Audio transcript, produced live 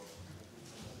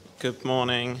Good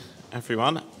morning,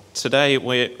 everyone. Today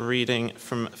we're reading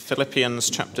from Philippians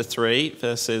chapter 3,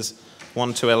 verses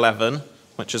 1 to 11,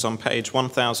 which is on page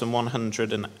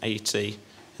 1180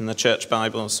 in the Church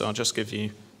Bible, so I'll just give you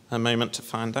a moment to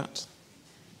find that.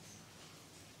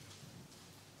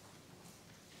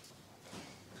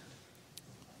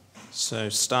 So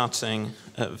starting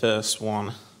at verse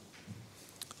 1.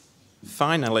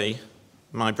 Finally,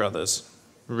 my brothers,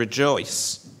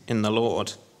 rejoice in the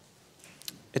Lord.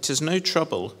 It is no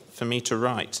trouble for me to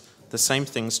write the same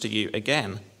things to you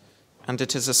again, and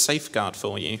it is a safeguard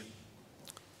for you.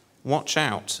 Watch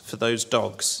out for those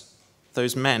dogs,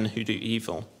 those men who do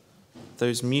evil,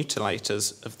 those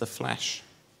mutilators of the flesh.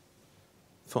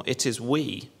 For it is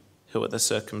we who are the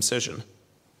circumcision,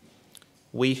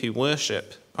 we who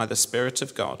worship by the Spirit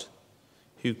of God,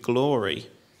 who glory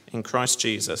in Christ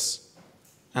Jesus,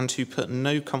 and who put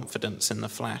no confidence in the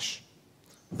flesh,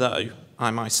 though I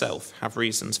myself have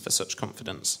reasons for such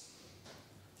confidence.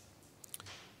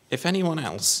 If anyone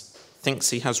else thinks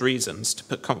he has reasons to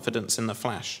put confidence in the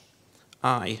flesh,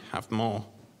 I have more.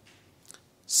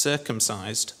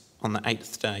 Circumcised on the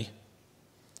 8th day,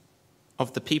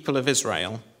 of the people of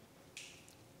Israel,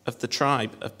 of the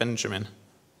tribe of Benjamin,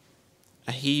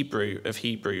 a Hebrew of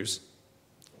Hebrews,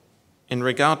 in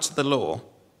regard to the law,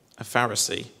 a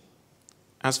Pharisee,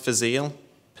 as for zeal,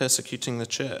 persecuting the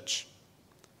church,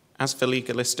 as for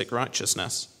legalistic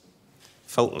righteousness,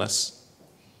 faultless.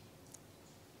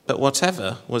 But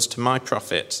whatever was to my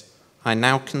profit, I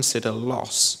now consider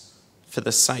loss for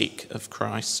the sake of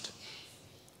Christ.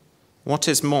 What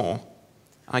is more,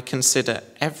 I consider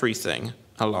everything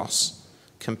a loss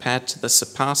compared to the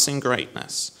surpassing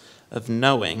greatness of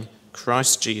knowing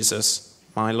Christ Jesus,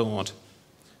 my Lord,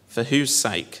 for whose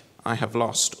sake I have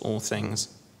lost all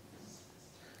things.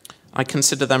 I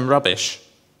consider them rubbish,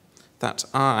 that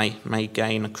I may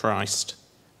gain Christ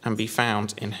and be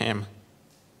found in him,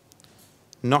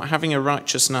 not having a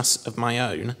righteousness of my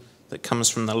own that comes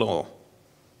from the law,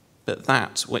 but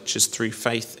that which is through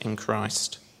faith in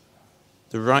Christ,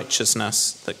 the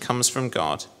righteousness that comes from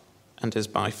God and is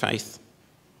by faith.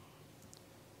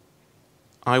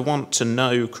 I want to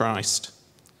know Christ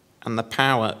and the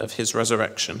power of his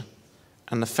resurrection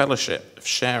and the fellowship of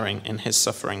sharing in his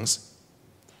sufferings,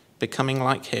 becoming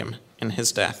like him in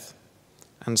his death,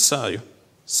 and so,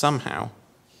 somehow,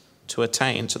 to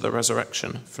attain to the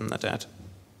resurrection from the dead.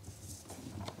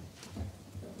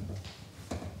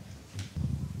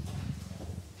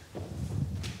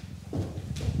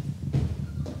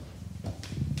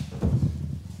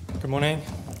 Good morning.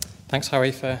 Thanks,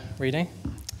 Harry, for reading.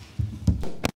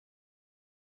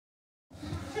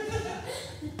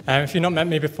 If you've not met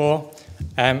me before,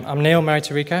 I'm Neil, married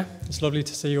to Rika. It's lovely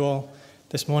to see you all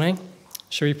this morning.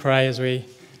 Shall we pray as we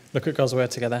look at God's word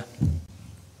together?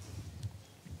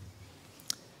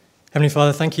 Heavenly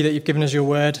Father, thank you that you've given us your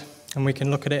word and we can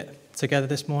look at it together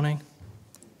this morning.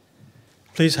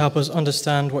 Please help us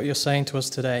understand what you're saying to us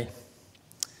today.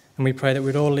 And we pray that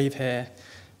we'd all leave here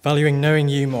valuing knowing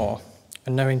you more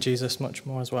and knowing Jesus much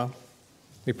more as well.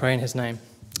 We pray in his name.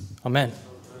 Amen.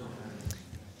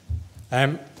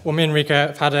 Well, me and Rika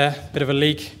have had a bit of a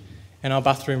leak in our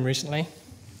bathroom recently.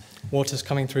 Water's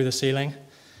coming through the ceiling.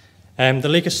 The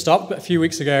leak has stopped, but a few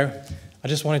weeks ago, I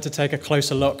just wanted to take a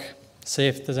closer look, see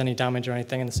if there's any damage or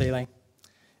anything in the ceiling,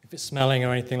 if it's smelling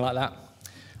or anything like that.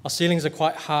 Our ceilings are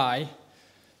quite high,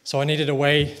 so I needed a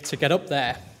way to get up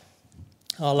there.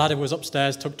 Our ladder was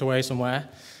upstairs, tucked away somewhere,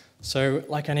 so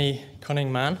like any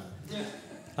cunning man,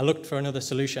 I looked for another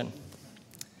solution.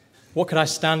 What could I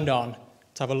stand on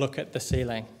to have a look at the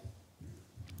ceiling?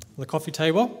 The coffee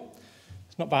table.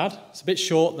 It's not bad. It's a bit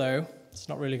short, though. It's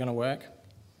not really going to work.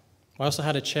 I also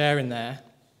had a chair in there,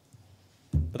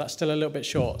 but that's still a little bit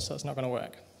short, so it's not going to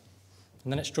work.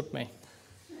 And then it struck me.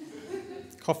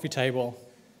 Coffee table,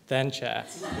 then chair.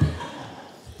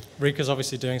 Rika's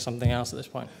obviously doing something else at this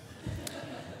point.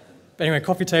 But anyway,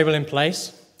 coffee table in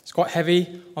place. It's quite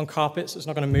heavy on carpet, so it's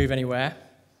not going to move anywhere.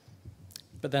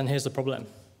 But then here's the problem.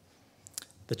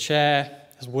 The chair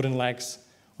has wooden legs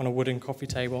on a wooden coffee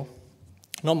table.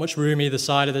 Not much room either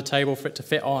side of the table for it to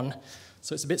fit on,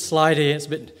 so it's a bit slidey, it's a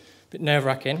bit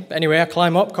nerve-wracking. But anyway, I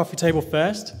climb up, coffee table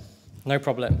first, no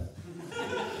problem.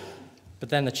 But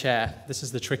then the chair, this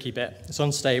is the tricky bit. It's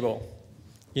unstable.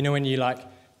 You know when you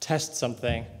test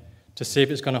something to see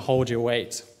if it's going to hold your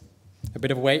weight. A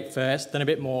bit of weight first, then a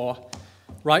bit more.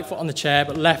 Right foot on the chair,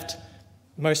 but left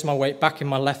most of my weight back in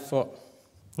my left foot.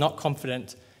 Not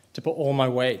confident to put all my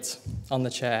weight on the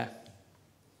chair.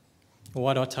 Well,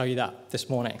 why do I tell you that this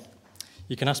morning?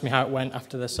 You can ask me how it went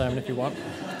after the sermon if you want.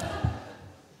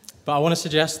 But I want to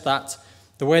suggest that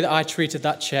the way that I treated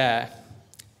that chair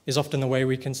is often the way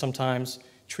we can sometimes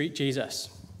treat Jesus.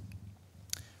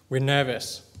 We're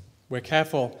nervous. We're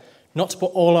careful not to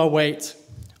put all our weight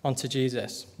onto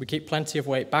Jesus. We keep plenty of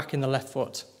weight back in the left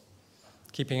foot,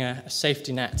 keeping a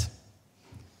safety net.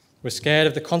 We're scared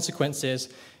of the consequences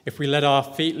if we let our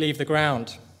feet leave the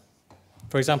ground.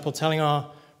 For example, telling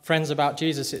our friends about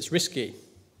Jesus, it's risky.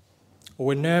 Or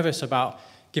we're nervous about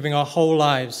giving our whole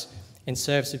lives in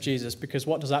service of Jesus, because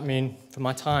what does that mean for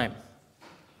my time?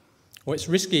 Or it's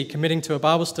risky committing to a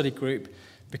Bible study group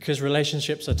because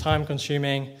relationships are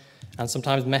time-consuming and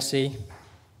sometimes messy.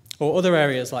 Or other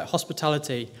areas like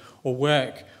hospitality or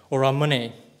work or our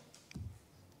money.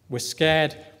 We're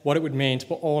scared what it would mean to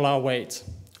put all our weight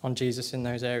on Jesus in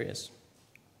those areas.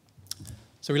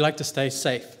 So we like to stay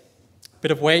safe. A bit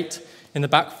of weight in the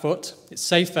back foot. It's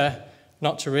safer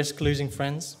not to risk losing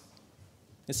friends.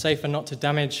 It's safer not to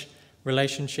damage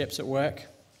relationships at work.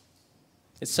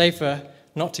 It's safer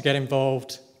not to get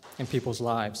involved in people's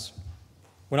lives.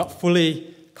 We're not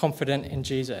fully confident in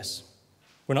Jesus.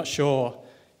 We're not sure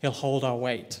he'll hold our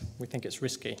weight. We think it's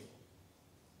risky.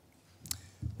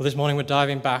 Well, this morning we're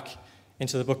diving back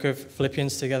into the book of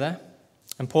Philippians together,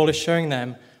 and Paul is showing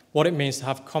them what it means to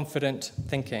have confident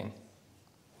thinking.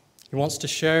 He wants to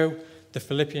show the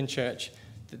Philippian church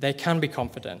that they can be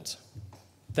confident.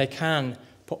 They can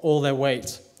put all their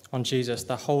weight on Jesus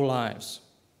their whole lives.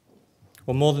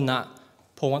 Well, more than that,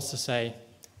 Paul wants to say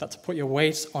that to put your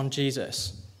weight on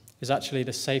Jesus is actually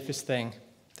the safest thing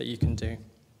that you can do.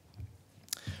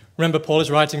 Remember, Paul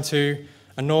is writing to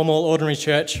a normal, ordinary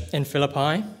church in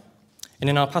Philippi. And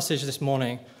in our passage this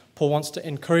morning, Paul wants to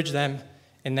encourage them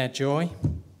in their joy,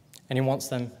 and he wants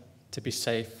them to be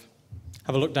safe.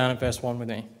 Have a look down at verse 1 with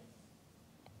me.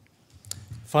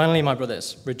 Finally, my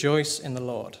brothers, rejoice in the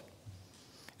Lord.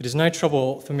 It is no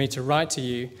trouble for me to write to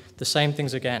you the same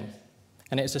things again,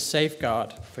 and it is a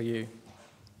safeguard for you.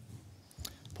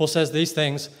 Paul says these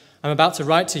things I'm about to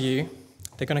write to you,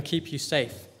 they're going to keep you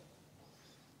safe.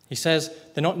 He says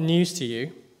they're not news to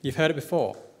you. You've heard it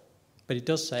before. But he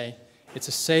does say it's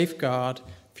a safeguard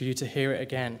for you to hear it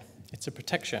again. It's a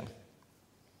protection.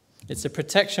 It's a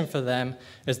protection for them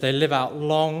as they live out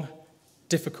long,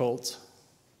 difficult,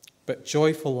 but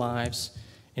joyful lives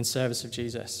in service of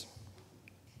Jesus.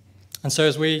 And so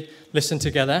as we listen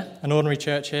together, an ordinary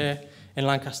church here in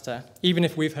Lancaster, even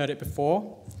if we've heard it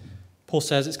before, Paul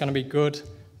says it's going to be good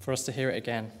for us to hear it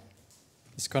again.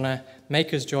 It's going to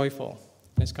make us joyful.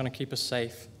 And it's going to keep us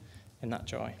safe in that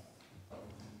joy.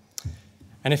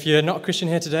 And if you're not a Christian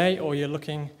here today, or you're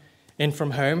looking in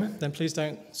from home, then please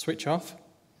don't switch off.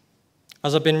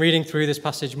 As I've been reading through this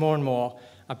passage more and more,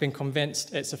 I've been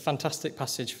convinced it's a fantastic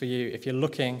passage for you if you're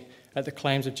looking at the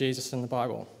claims of Jesus in the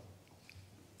Bible.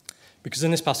 Because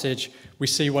in this passage, we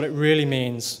see what it really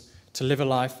means to live a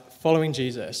life following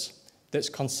Jesus that's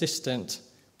consistent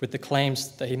with the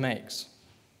claims that he makes.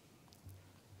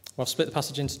 Well, I've split the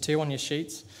passage into two on your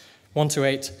sheets.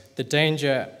 1-8, the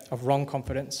danger of wrong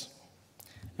confidence,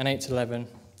 and 8-11,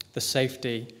 the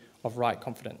safety of right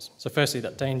confidence. So firstly,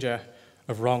 that danger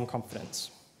of wrong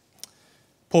confidence.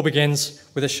 Paul begins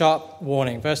with a sharp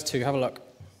warning. Verse 2, have a look.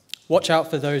 Watch out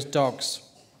for those dogs,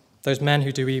 those men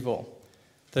who do evil,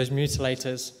 those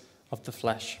mutilators of the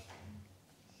flesh.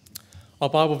 Our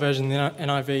Bible version, the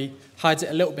NIV, hides it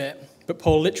a little bit, but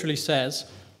Paul literally says,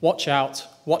 watch out,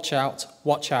 watch out,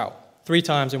 watch out, 3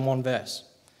 times in one verse.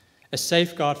 A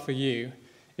safeguard for you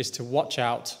is to watch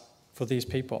out for these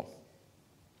people.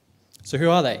 So who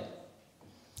are they?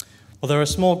 Well, they're a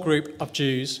small group of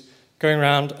Jews going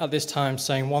around at this time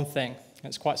saying one thing, and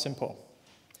it's quite simple.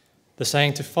 They're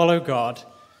saying to follow God,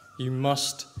 you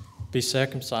must be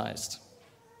circumcised.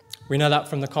 We know that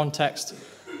from the context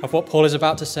of what Paul is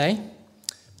about to say,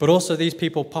 but also these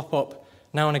people pop up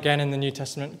now and again in the New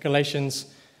Testament.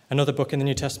 Galatians, another book in the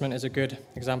New Testament, is a good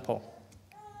example.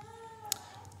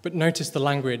 But notice the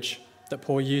language that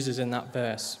Paul uses in that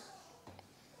verse.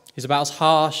 He's about as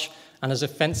harsh and as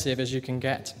offensive as you can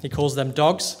get. He calls them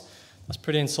dogs. That's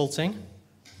pretty insulting.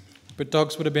 But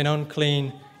dogs would have been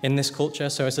unclean in this culture,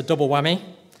 so it's a double whammy.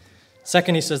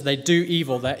 Second, he says they do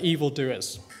evil. They're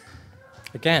evildoers.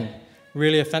 Again,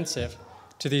 really offensive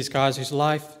to these guys whose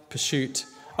life pursuit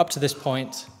up to this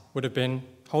point would have been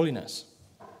holiness.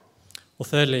 Well,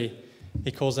 thirdly,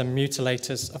 he calls them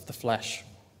mutilators of the flesh.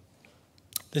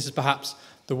 This is perhaps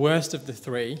the worst of the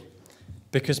three,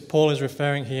 because Paul is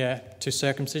referring here to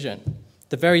circumcision,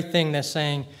 the very thing they're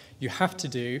saying you have to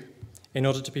do in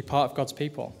order to be part of God's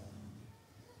people.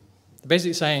 They're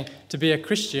basically saying to be a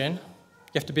Christian,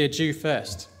 you have to be a Jew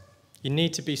first. You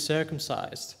need to be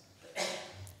circumcised.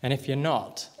 And if you're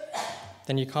not,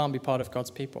 then you can't be part of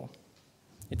God's people.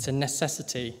 It's a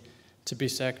necessity to be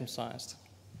circumcised.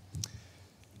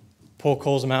 Paul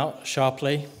calls them out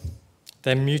sharply.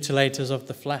 They're mutilators of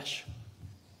the flesh.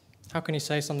 How can he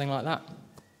say something like that?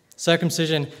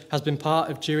 Circumcision has been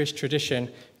part of Jewish tradition,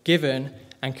 given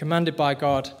and commanded by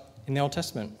God in the Old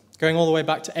Testament, going all the way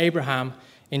back to Abraham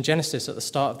in Genesis at the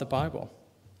start of the Bible.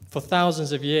 For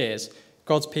thousands of years,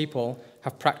 God's people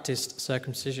have practiced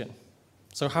circumcision.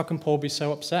 So how can Paul be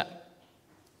so upset?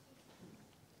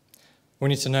 We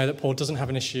need to know that Paul doesn't have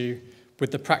an issue with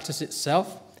the practice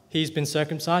itself. He's been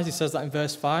circumcised. He says that in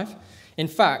verse 5. In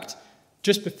fact,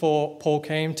 just before Paul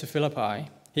came to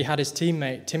Philippi, he had his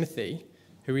teammate Timothy,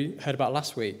 who we heard about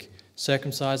last week,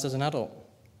 circumcised as an adult.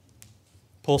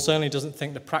 Paul certainly doesn't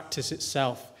think the practice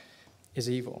itself is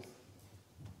evil.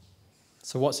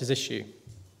 So what's his issue?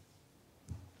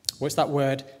 What's that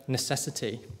word,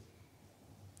 necessity?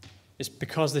 It's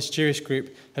because this Jewish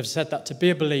group have said that to be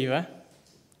a believer,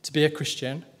 to be a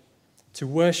Christian, to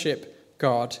worship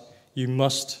God, you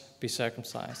must be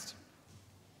circumcised.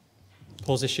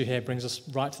 Paul's issue here brings us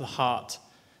right to the heart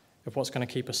of what's going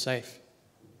to keep us safe.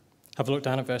 Have a look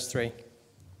down at verse 3.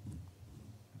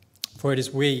 For it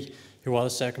is we who are the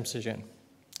circumcision,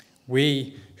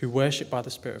 we who worship by the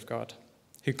Spirit of God,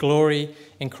 who glory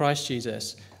in Christ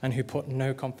Jesus, and who put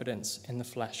no confidence in the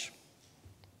flesh.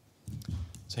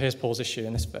 So here's Paul's issue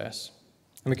in this verse.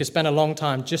 And we could spend a long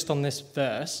time just on this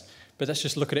verse, but let's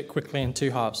just look at it quickly in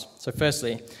two halves. So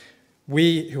firstly,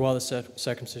 we who are the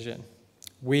circumcision,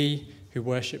 we who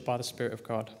worship by the Spirit of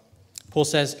God. Paul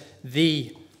says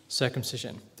the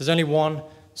circumcision. There's only one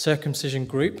circumcision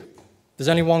group. There's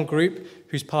only one group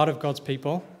who's part of God's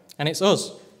people, and it's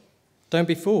us. Don't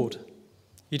be fooled.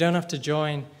 You don't have to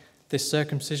join this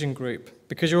circumcision group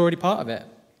because you're already part of it.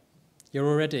 You're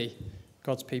already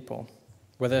God's people,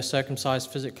 whether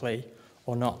circumcised physically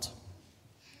or not.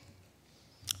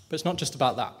 But it's not just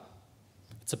about that.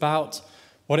 It's about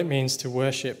what it means to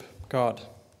worship God.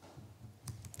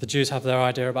 The Jews have their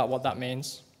idea about what that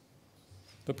means,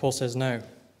 but Paul says no.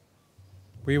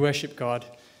 We worship God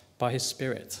by his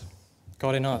Spirit,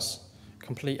 God in us,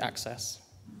 complete access.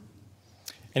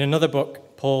 In another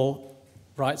book, Paul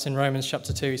writes in Romans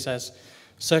chapter 2, he says,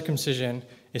 circumcision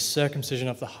is circumcision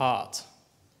of the heart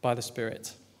by the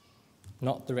Spirit,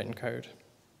 not the written code.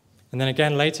 And then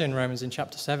again later in Romans in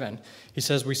chapter 7, he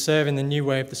says we serve in the new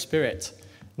way of the Spirit,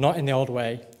 not in the old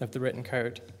way of the written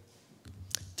code.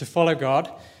 To follow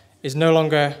God is no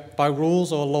longer by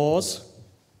rules or laws,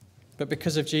 but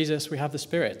because of Jesus we have the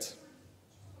Spirit.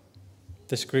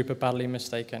 This group are badly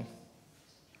mistaken.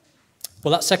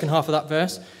 Well, that second half of that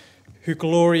verse, who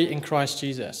glory in Christ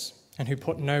Jesus and who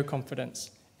put no confidence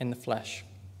in the flesh.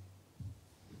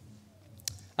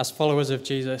 As followers of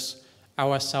Jesus,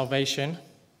 our salvation,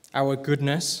 our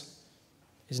goodness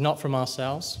is not from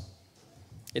ourselves.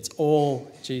 It's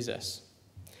all Jesus.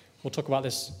 We'll talk about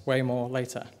this way more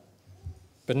later.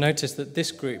 But notice that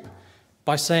this group,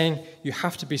 by saying you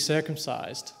have to be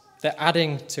circumcised, they're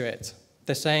adding to it.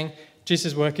 They're saying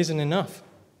Jesus' work isn't enough.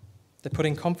 They're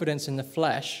putting confidence in the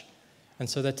flesh, and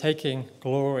so they're taking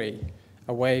glory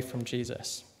away from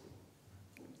Jesus.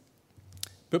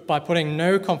 But by putting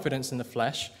no confidence in the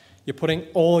flesh, you're putting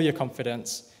all your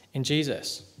confidence in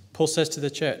Jesus. Paul says to the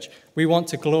church, we want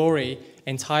to glory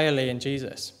entirely in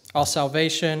Jesus. Our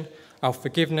salvation, our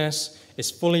forgiveness is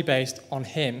fully based on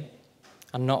him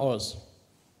and not us,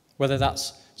 whether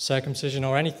that's circumcision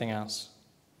or anything else.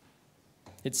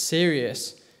 It's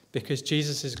serious because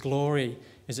Jesus' glory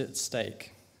is at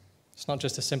stake. It's not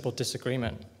just a simple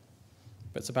disagreement,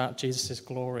 but it's about Jesus'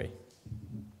 glory.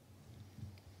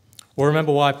 Well,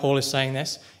 remember why Paul is saying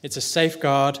this. It's a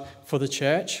safeguard for the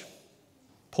church.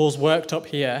 Paul's worked up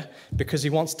here because he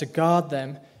wants to guard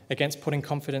them against putting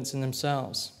confidence in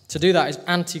themselves. To do that is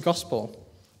anti-gospel.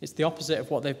 It's the opposite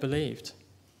of what they've believed.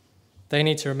 They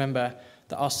need to remember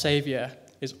that our Saviour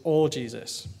is all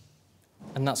Jesus,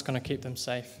 and that's going to keep them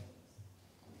safe.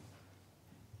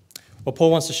 Well,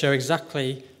 Paul wants to show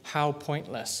exactly how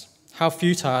pointless, how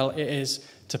futile it is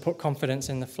to put confidence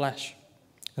in the flesh.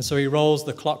 And so he rolls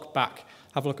the clock back.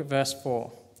 Have a look at verse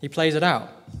 4. He plays it out.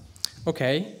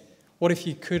 Okay, what if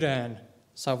you could earn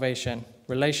salvation,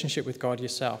 relationship with God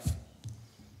yourself?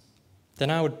 Then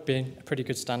I would be in a pretty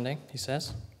good standing, he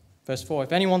says. Verse 4,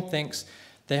 if anyone thinks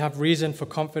they have reason for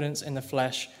confidence in the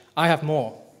flesh, I have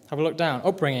more. Have a look down.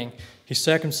 Upbringing, he's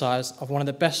circumcised of one of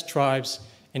the best tribes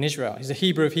in Israel. He's a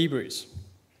Hebrew of Hebrews.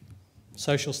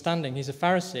 Social standing, he's a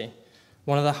Pharisee,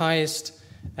 one of the highest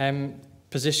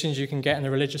positions you can get in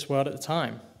the religious world at the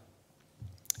time.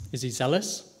 Is he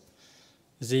zealous?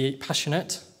 Is he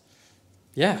passionate?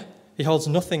 Yeah, he holds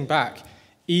nothing back,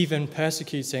 even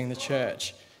persecuting the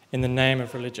church in the name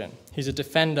of religion. He's a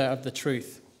defender of the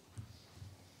truth,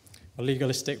 a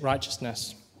legalistic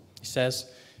righteousness. He says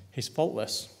he's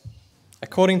faultless.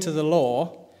 According to the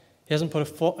law, he hasn't put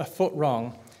a foot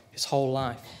wrong his whole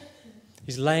life.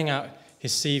 He's laying out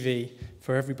his CV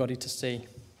for everybody to see.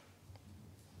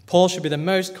 Paul should be the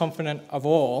most confident of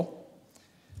all,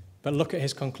 but look at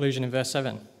his conclusion in verse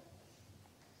 7.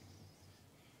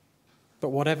 But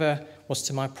whatever was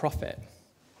to my profit,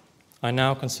 I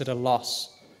now consider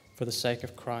loss for the sake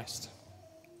of Christ.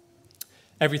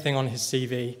 Everything on his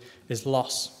CV is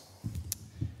loss.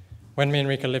 When me and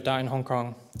Rika lived out in Hong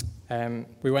Kong,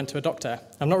 we went to a doctor.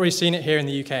 I've not really seen it here in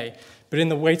the UK, but in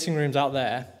the waiting rooms out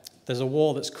there, there's a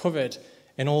wall that's covered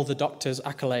in all the doctor's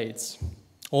accolades,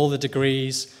 all the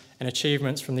degrees and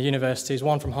achievements from the universities,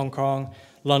 one from Hong Kong,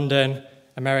 London,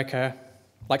 America,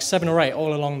 like 7 or 8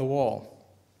 all along the wall,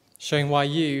 showing why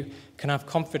you can have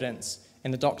confidence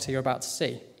in the doctor you're about to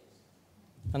see.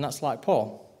 And that's like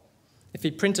Paul. If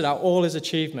he printed out all his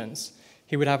achievements,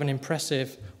 he would have an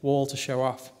impressive wall to show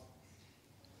off.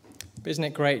 But isn't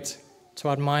it great to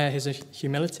admire his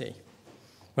humility?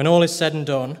 When all is said and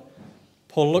done,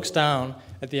 Paul looks down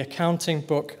at the accounting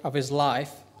book of his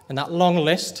life, and that long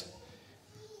list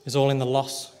is all in the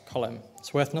loss column.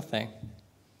 It's worth nothing.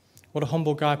 What a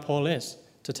humble guy Paul is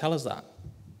to tell us that.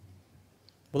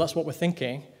 Well, that's what we're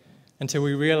thinking until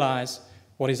we realize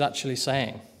what he's actually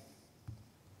saying.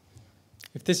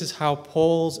 If this is how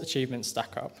Paul's achievements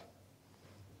stack up,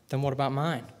 then what about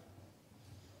mine?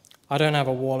 I don't have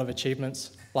a wall of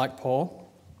achievements like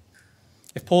Paul.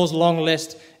 If Paul's long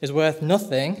list is worth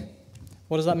nothing,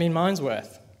 what does that mean mine's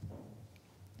worth?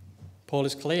 Paul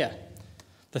is clear.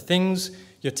 The things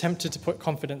you're tempted to put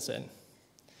confidence in,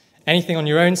 anything on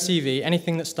your own CV,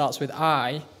 anything that starts with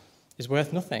I, is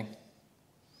worth nothing.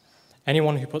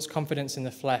 Anyone who puts confidence in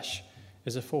the flesh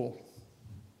is a fool.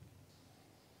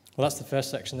 Well, that's the first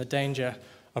section, the danger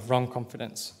of wrong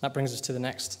confidence. That brings us to the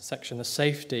next section, the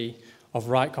safety of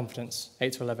right confidence,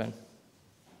 8 to 11.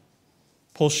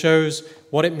 Paul shows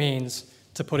what it means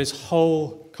to put his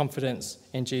whole confidence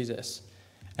in Jesus.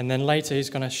 And then later he's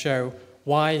going to show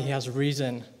why he has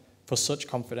reason for such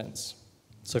confidence.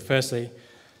 So firstly,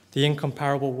 the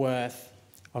incomparable worth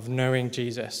of knowing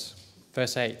Jesus.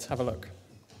 Verse 8, have a look.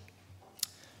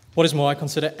 What is more, I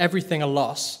consider everything a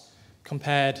loss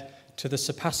compared to the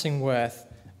surpassing worth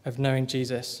of knowing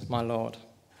Jesus, my Lord.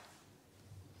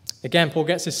 Again, Paul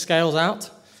gets his scales out,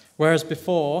 whereas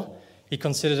before he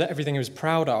considered everything he was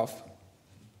proud of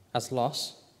as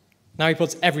loss. Now he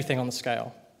puts everything on the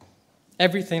scale.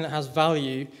 Everything that has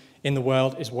value in the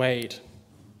world is weighed.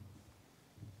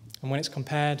 And when it's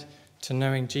compared to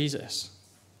knowing Jesus,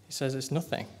 he says it's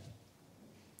nothing.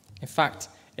 In fact,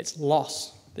 it's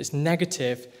loss. It's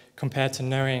negative compared to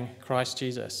knowing Christ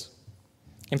Jesus.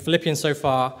 In Philippians so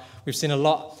far, we've seen a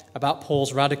lot about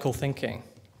Paul's radical thinking,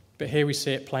 but here we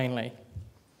see it plainly.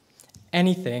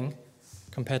 Anything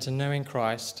compared to knowing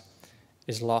Christ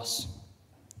is loss.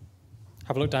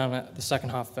 Have a look down at the second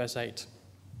half of verse 8.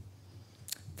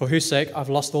 For whose sake I've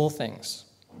lost all things.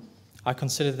 I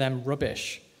consider them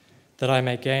rubbish, that I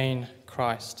may gain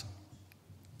Christ.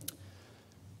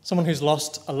 Someone who's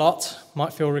lost a lot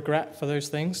might feel regret for those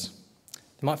things.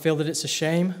 They might feel that it's a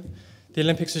shame. The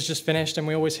Olympics has just finished, and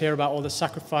we always hear about all the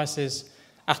sacrifices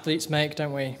athletes make,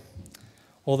 don't we?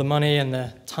 All the money and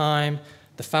the time,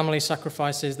 the family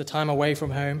sacrifices, the time away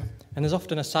from home, and there's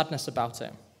often a sadness about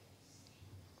it.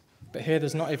 But here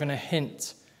there's not even a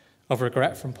hint of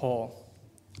regret from Paul.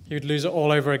 He would lose it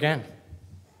all over again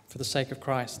for the sake of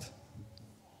Christ.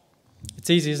 It's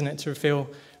easy, isn't it, to feel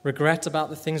regret about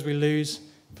the things we lose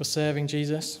for serving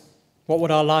Jesus? What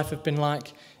would our life have been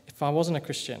like if I wasn't a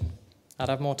Christian? I'd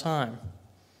have more time.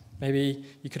 Maybe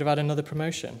you could have had another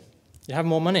promotion. You have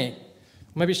more money.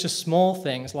 Or maybe it's just small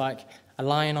things like a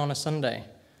lie-in on a Sunday,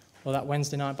 or that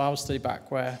Wednesday night Bible study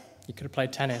back where you could have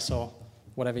played tennis or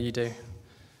whatever you do.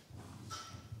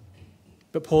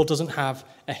 But Paul doesn't have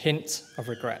a hint of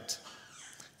regret.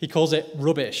 He calls it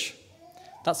rubbish.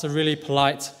 That's a really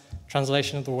polite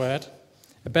translation of the word.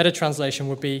 A better translation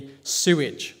would be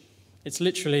sewage. It's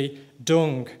literally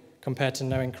dung compared to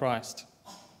knowing Christ.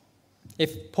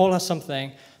 If Paul has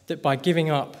something that by giving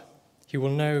up he will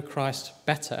know Christ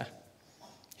better,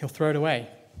 he'll throw it away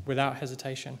without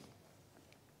hesitation.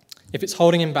 If it's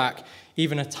holding him back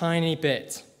even a tiny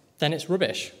bit, then it's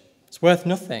rubbish. It's worth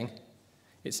nothing.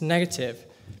 It's negative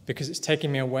because it's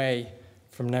taking me away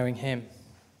from knowing him.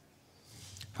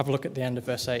 Have a look at the end of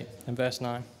verse 8 and verse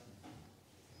 9.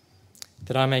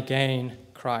 That I may gain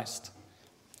Christ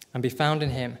and be found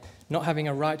in him, not having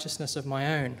a righteousness of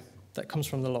my own that comes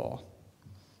from the law,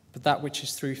 but that which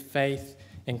is through faith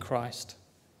in Christ,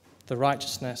 the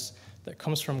righteousness that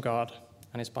comes from God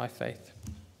and is by faith.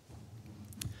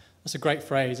 That's a great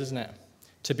phrase, isn't it?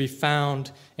 To be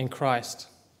found in Christ.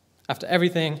 After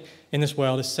everything in this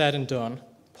world is said and done,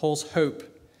 Paul's hope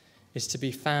is to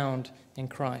be found in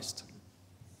Christ.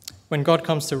 When God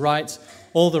comes to right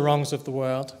all the wrongs of the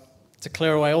world, to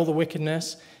clear away all the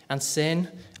wickedness and sin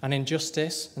and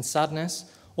injustice and sadness,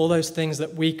 all those things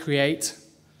that we create,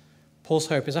 Paul's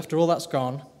hope is after all that's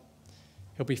gone,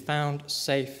 he'll be found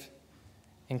safe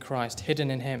in Christ,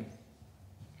 hidden in him.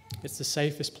 It's the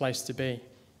safest place to be.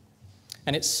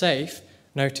 And it's safe,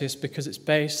 notice, because it's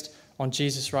based on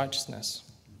Jesus' righteousness.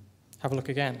 Have a look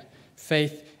again.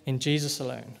 Faith in Jesus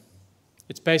alone.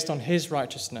 It's based on his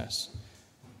righteousness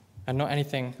and not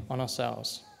anything on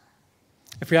ourselves.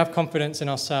 If we have confidence in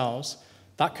ourselves,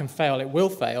 that can fail. It will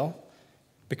fail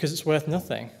because it's worth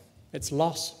nothing. It's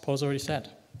loss, Paul's already said.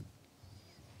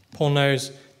 Paul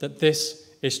knows that this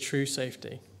is true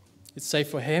safety. It's safe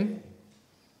for him,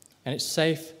 and it's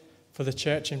safe for the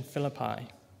church in Philippi,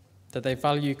 that they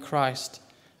value Christ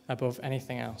above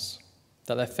anything else,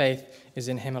 that their faith is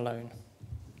in him alone.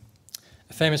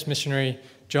 A famous missionary,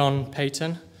 John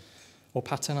Paton, or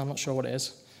Patton, I'm not sure what it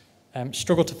is,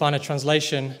 struggled to find a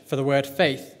translation for the word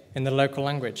faith in the local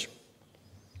language.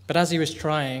 But as he was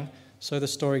trying, so the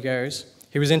story goes,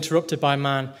 he was interrupted by a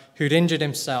man who'd injured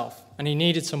himself, and he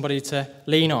needed somebody to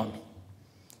lean on,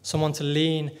 someone to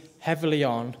lean heavily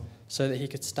on so that he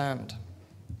could stand.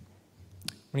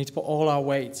 We need to put all our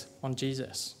weight on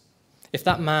Jesus. If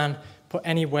that man put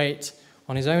any weight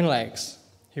on his own legs,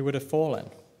 he would have fallen.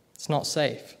 It's not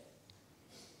safe.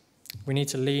 We need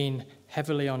to lean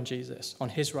heavily on Jesus, on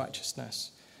his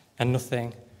righteousness, and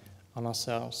nothing on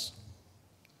ourselves.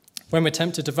 When we're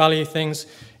tempted to value things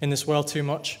in this world too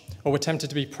much, or we're tempted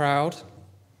to be proud,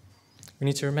 we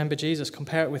need to remember Jesus,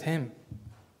 compare it with him.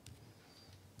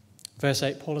 Verse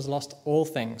 8, Paul has lost all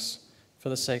things for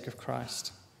the sake of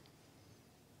Christ,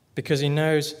 because he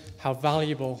knows how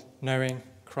valuable knowing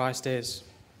Christ is.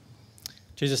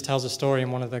 Jesus tells a story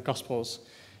in one of the Gospels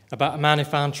about a man who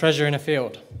found treasure in a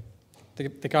field.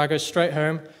 The guy goes straight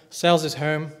home, sells his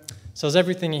home, sells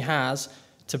everything he has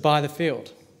to buy the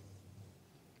field.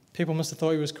 People must have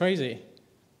thought he was crazy,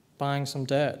 buying some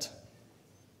dirt.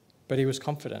 But he was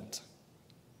confident.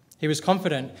 He was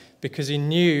confident because he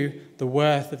knew the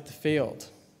worth of the field.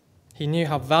 He knew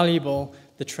how valuable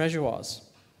the treasure was.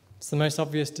 It's the most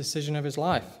obvious decision of his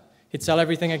life. He'd sell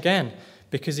everything again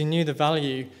because he knew the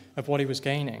value of what he was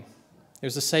gaining. It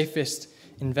was the safest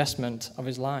investment of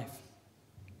his life.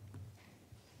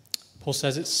 Paul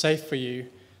says it's safe for you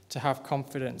to have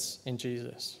confidence in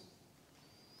Jesus.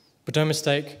 But don't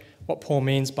mistake what Paul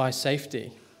means by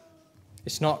safety.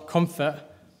 It's not comfort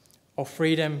or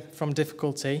freedom from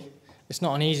difficulty. It's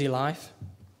not an easy life.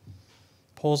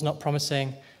 Paul's not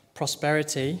promising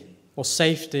prosperity or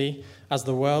safety as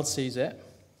the world sees it.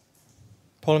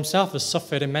 Paul himself has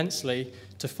suffered immensely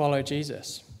to follow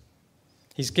Jesus.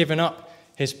 He's given up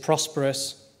his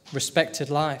prosperous, respected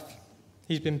life.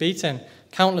 He's been beaten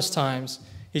countless times.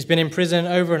 He's been in prison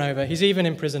over and over. He's even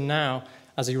in prison now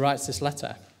as he writes this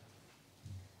letter.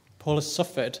 Paul has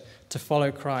suffered to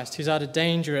follow Christ. He's had a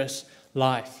dangerous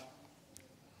life,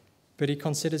 but he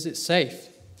considers it safe.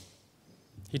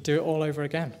 He'd do it all over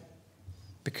again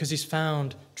because he's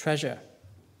found treasure.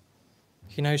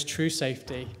 He knows true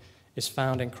safety is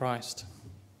found in Christ.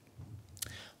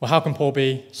 Well, how can Paul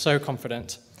be so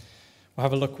confident? Well,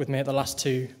 have a look with me at the last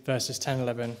two verses, 10 and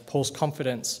 11. Paul's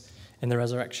confidence in the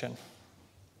resurrection.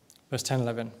 Verse 10 and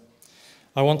 11.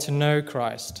 I want to know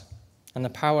Christ and the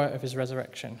power of his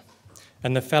resurrection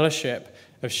and the fellowship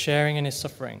of sharing in his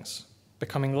sufferings,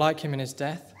 becoming like him in his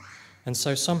death, and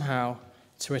so somehow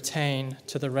to attain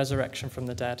to the resurrection from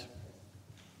the dead.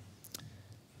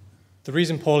 The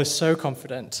reason Paul is so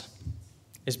confident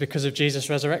is because of Jesus'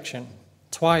 resurrection.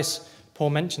 Twice Paul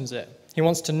mentions it. He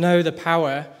wants to know the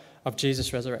power of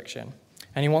Jesus' resurrection,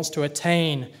 and he wants to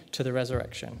attain to the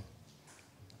resurrection.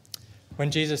 When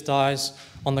Jesus dies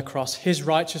on the cross, his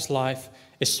righteous life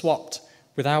is swapped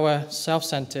with our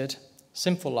self-centered,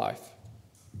 sinful life.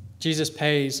 Jesus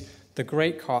pays the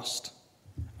great cost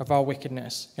of our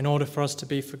wickedness in order for us to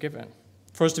be forgiven,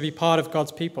 for us to be part of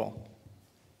God's people.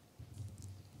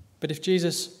 But if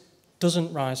Jesus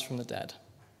doesn't rise from the dead,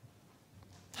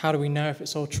 how do we know if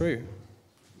it's all true?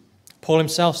 Paul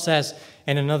himself says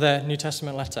in another New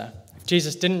Testament letter, if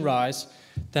Jesus didn't rise,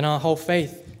 then our whole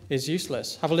faith is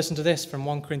useless. Have a listen to this from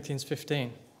 1 Corinthians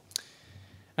 15.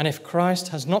 And if Christ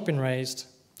has not been raised,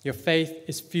 your faith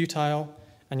is futile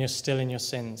and you're still in your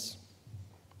sins.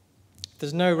 If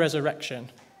there's no resurrection,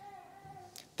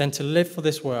 then to live for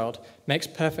this world makes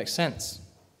perfect sense.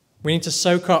 We need to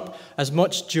soak up as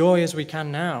much joy as we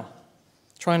can now.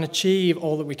 Try and achieve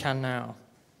all that we can now.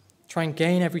 Try and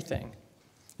gain everything.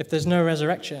 If there's no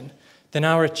resurrection, then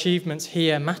our achievements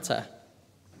here matter.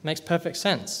 Makes perfect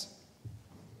sense.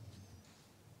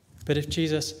 But if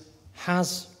Jesus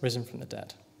has risen from the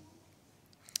dead,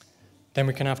 then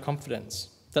we can have confidence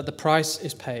that the price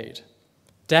is paid.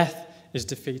 Death is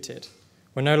defeated.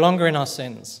 We're no longer in our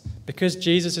sins. Because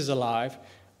Jesus is alive,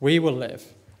 we will live.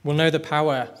 We'll know the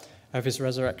power of his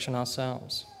resurrection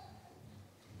ourselves.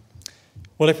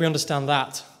 Well, if we understand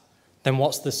that, then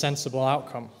what's the sensible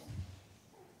outcome?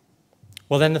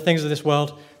 Well, then the things of this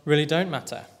world really don't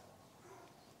matter.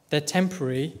 They're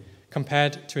temporary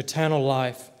compared to eternal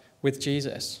life with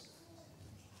Jesus.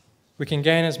 We can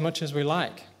gain as much as we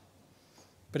like,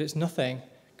 but it's nothing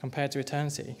compared to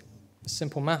eternity. It's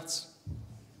simple maths.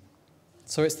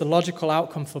 So it's the logical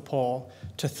outcome for Paul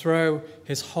to throw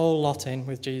his whole lot in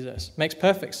with Jesus. Makes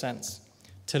perfect sense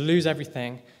to lose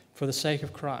everything for the sake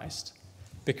of Christ,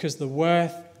 because the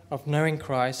worth of knowing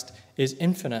Christ is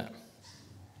infinite.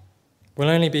 We'll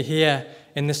only be here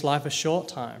in this life a short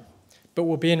time, but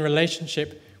we'll be in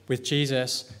relationship with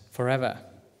Jesus forever.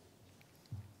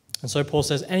 And so Paul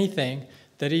says anything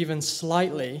that even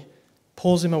slightly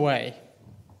pulls him away,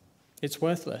 it's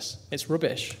worthless, it's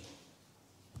rubbish.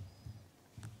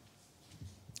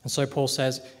 And so Paul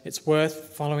says it's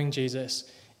worth following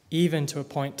Jesus even to the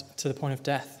point of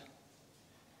death.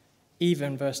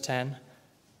 Even, verse 10,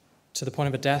 to the point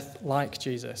of a death like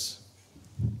Jesus.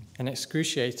 An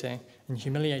excruciating and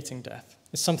humiliating death.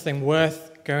 It's something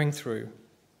worth going through.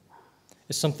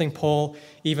 It's something Paul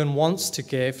even wants to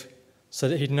give so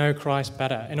that he'd know Christ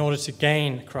better, in order to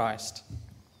gain Christ.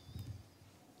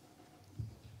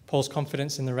 Paul's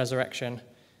confidence in the resurrection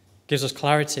gives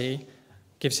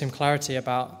him clarity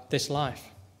about this life.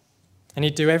 And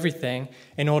he'd do everything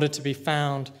in order to be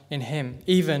found in him,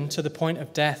 even to the point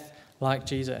of death like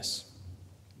Jesus.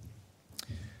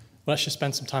 Well, let's just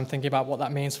spend some time thinking about what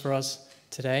that means for us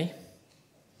today.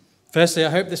 Firstly, I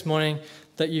hope this morning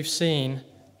that you've seen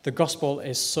the gospel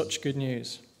is such good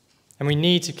news. And we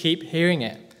need to keep hearing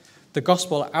it. The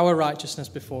gospel, our righteousness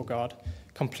before God,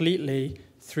 completely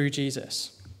through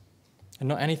Jesus. And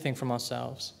not anything from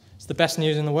ourselves. It's the best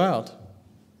news in the world.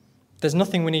 There's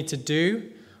nothing we need to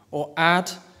do or add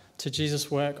to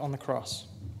Jesus' work on the cross.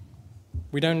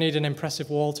 We don't need an impressive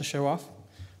wall to show off.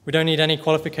 We don't need any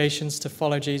qualifications to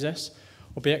follow Jesus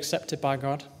or be accepted by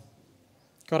God.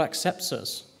 God accepts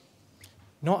us,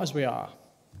 not as we are,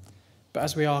 but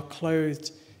as we are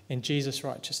clothed in Jesus'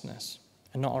 righteousness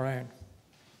and not our own.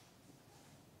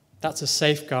 That's a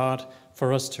safeguard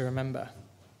for us to remember.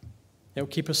 It will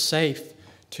keep us safe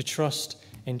to trust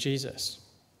in Jesus.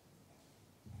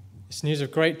 It's news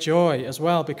of great joy as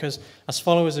well, because as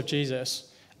followers of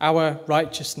Jesus, our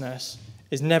righteousness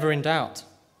is never in doubt.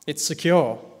 It's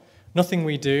secure. Nothing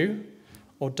we do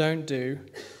or don't do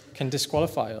can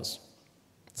disqualify us.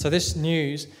 So this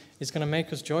news is going to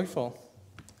make us joyful,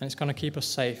 and it's going to keep us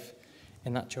safe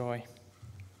in that joy.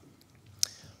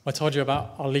 I told you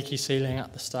about our leaky ceiling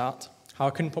at the start, how I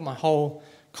couldn't put my whole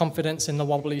confidence in the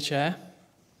wobbly chair.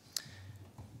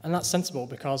 And that's sensible,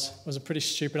 because it was a pretty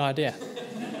stupid idea.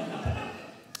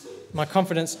 My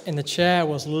confidence in the chair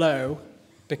was low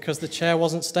because the chair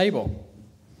wasn't stable.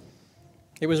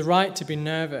 It was right to be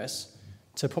nervous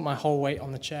to put my whole weight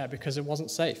on the chair because it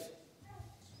wasn't safe.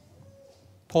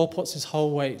 Paul puts his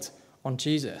whole weight on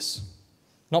Jesus,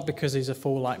 not because he's a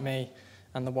fool like me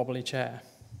and the wobbly chair.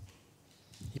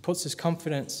 He puts his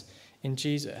confidence in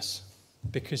Jesus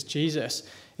because Jesus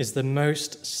is the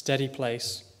most steady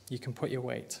place you can put your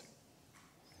weight.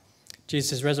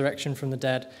 Jesus' resurrection from the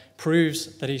dead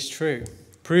proves that he's true,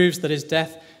 proves that his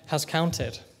death has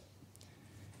counted.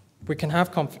 We can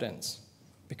have confidence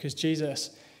because Jesus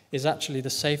is actually the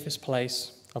safest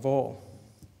place of all.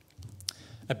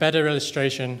 A better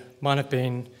illustration might have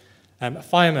been a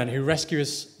fireman who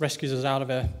rescues us out of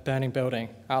a burning building,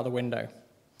 out the window.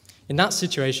 In that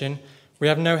situation, we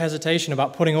have no hesitation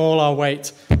about putting all our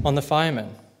weight on the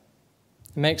fireman.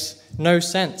 It makes no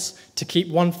sense to keep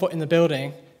 1 foot in the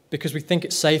building because we think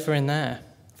it's safer in there.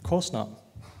 Of course not.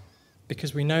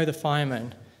 Because we know the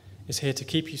fireman is here to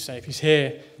keep you safe. He's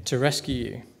here to rescue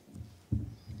you.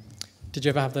 Did you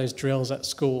ever have those drills at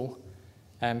school,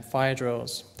 fire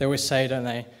drills? They always say, don't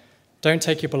they, don't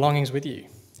take your belongings with you.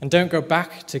 And don't go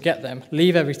back to get them.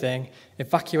 Leave everything.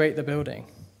 Evacuate the building.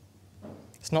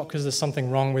 It's not because there's something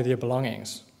wrong with your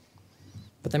belongings,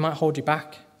 but they might hold you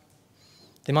back.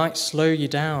 They might slow you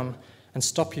down and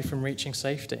stop you from reaching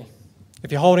safety.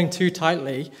 If you're holding too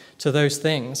tightly to those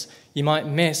things, you might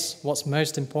miss what's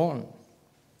most important.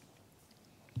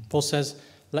 Paul says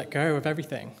let go of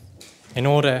everything in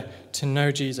order to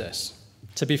know Jesus,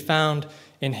 to be found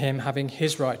in him having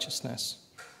his righteousness.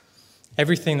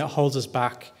 Everything that holds us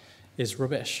back is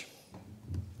rubbish.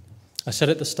 I said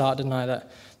at the start, didn't I,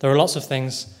 that there are lots of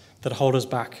things that hold us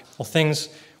back, or things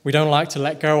we don't like to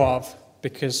let go of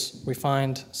because we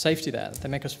find safety there. They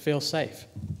make us feel safe.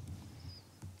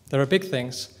 There are big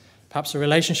things. Perhaps a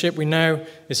relationship we know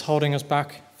is holding us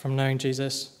back from knowing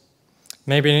Jesus.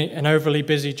 Maybe an overly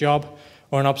busy job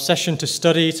or an obsession to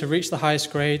study to reach the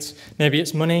highest grades. Maybe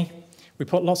it's money. We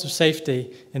put lots of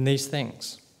safety in these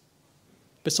things.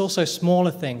 But it's also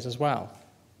smaller things as well,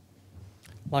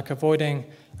 like avoiding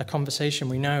a conversation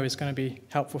we know is going to be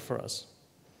helpful for us.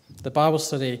 The Bible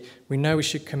study we know we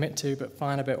should commit to but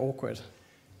find a bit awkward.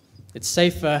 It's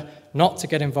safer not to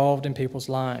get involved in people's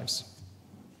lives.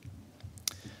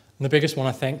 And the biggest one,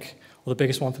 I think, or the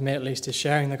biggest one for me at least, is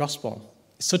sharing the gospel.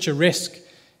 It's such a risk,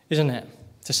 isn't it,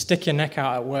 to stick your neck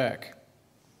out at work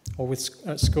or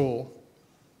at school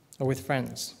or with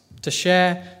friends. To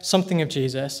share something of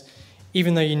Jesus,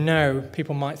 even though you know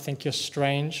people might think you're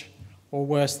strange, or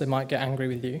worse, they might get angry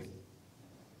with you.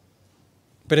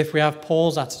 But if we have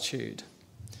Paul's attitude,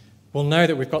 we'll know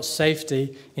that we've got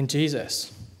safety in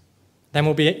Jesus. Then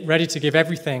we'll be ready to give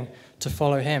everything to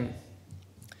follow him.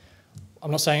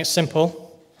 I'm not saying it's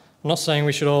simple. I'm not saying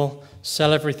we should all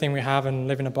sell everything we have and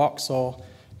live in a box or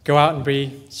go out and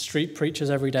be street preachers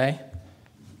every day.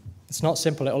 It's not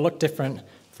simple. It'll look different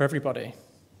for everybody.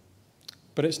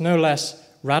 But it's no less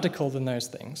radical than those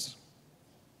things.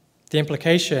 The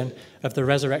implication of the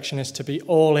resurrection is to be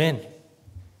all in.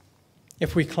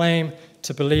 If we claim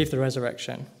to believe the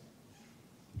resurrection,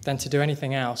 then to do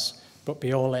anything else but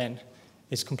be all in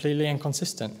is completely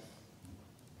inconsistent.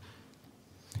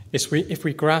 If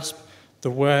we grasp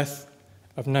the worth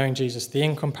of knowing Jesus, the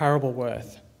incomparable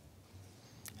worth,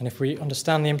 and if we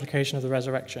understand the implication of the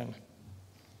resurrection,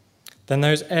 then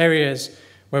those areas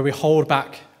where we hold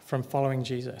back from following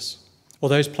Jesus, or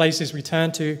those places we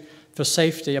turn to for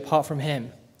safety apart from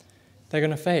him, they're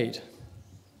going to fade.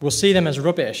 We'll see them as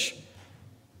rubbish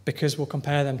because we'll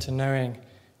compare them to knowing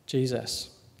Jesus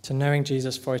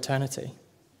for eternity.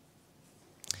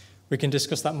 We can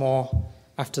discuss that more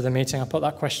after the meeting. I'll put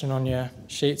that question on your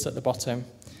sheets at the bottom,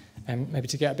 and maybe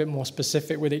to get a bit more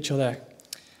specific with each other.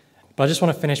 But I just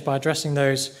want to finish by addressing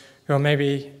those who are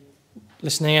maybe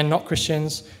listening in, not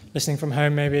Christians, listening from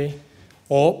home maybe,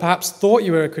 or perhaps thought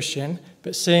you were a Christian,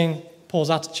 but seeing Paul's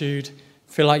attitude,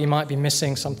 feel like you might be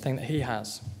missing something that he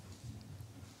has.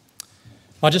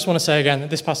 I just want to say again that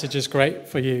this passage is great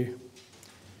for you.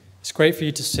 It's great for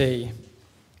you to see,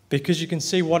 because you can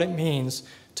see what it means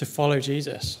to follow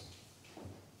Jesus.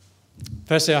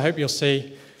 Firstly, I hope you'll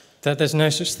see that there's no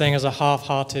such thing as a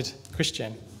half-hearted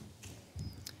Christian.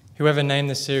 Whoever named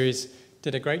this series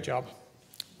did a great job.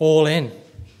 All in.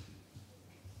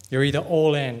 You're either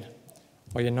all in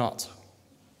or you're not.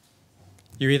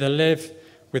 You either live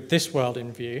with this world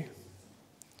in view,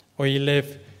 or you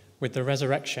live with the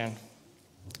resurrection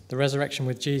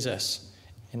with Jesus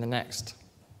in the next.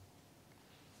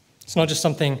 It's not just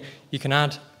something you can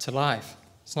add to life.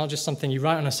 It's not just something you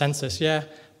write on a census, yeah,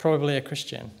 probably a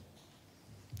Christian.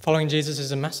 Following Jesus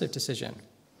is a massive decision.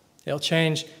 It'll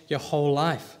change your whole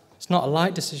life. It's not a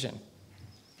light decision.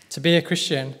 To be a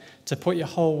Christian, to put your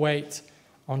whole weight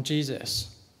on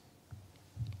Jesus,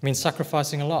 means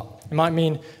sacrificing a lot. It might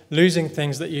mean losing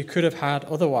things that you could have had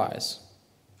otherwise.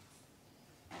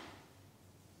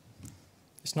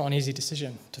 It's not an easy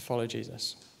decision to follow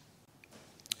Jesus.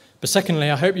 But secondly,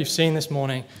 I hope you've seen this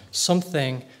morning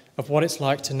something of what it's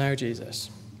like to know Jesus.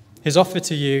 His offer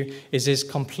to you is his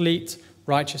complete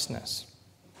righteousness.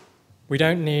 We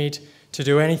don't need to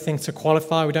do anything to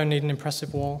qualify. We don't need an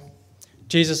impressive wall.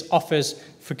 Jesus offers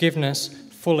forgiveness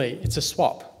fully. It's a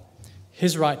swap.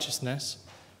 His righteousness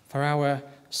for our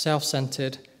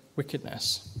self-centered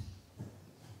wickedness.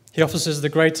 He offers us the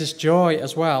greatest joy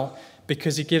as well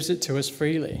because he gives it to us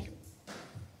freely.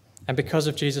 And because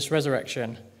of Jesus'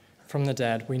 resurrection from the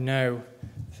dead, we know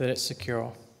that it's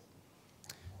secure.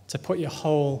 To put your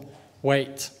whole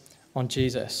weight on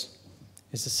Jesus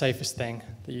is the safest thing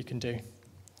that you can do.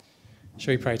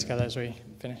 Shall we pray together as we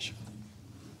finish?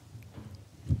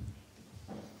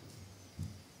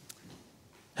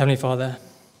 Heavenly Father,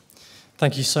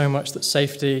 thank you so much that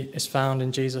safety is found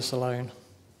in Jesus alone.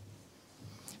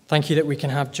 Thank you that we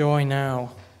can have joy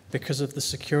now because of the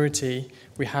security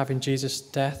we have in Jesus'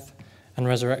 death and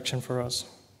resurrection for us.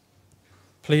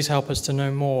 Please help us to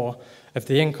know more of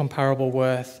the incomparable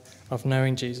worth of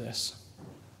knowing Jesus,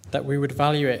 that we would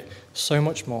value it so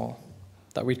much more,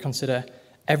 that we'd consider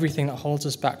everything that holds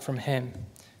us back from him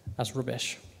as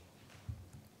rubbish.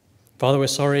 Father, we're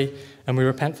sorry and we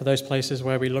repent for those places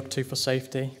where we look to for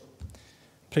safety.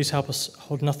 Please help us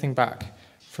hold nothing back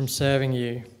from serving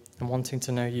you and wanting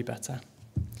to know you better.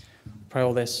 Pray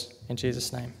all this in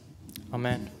Jesus' name.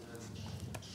 Amen.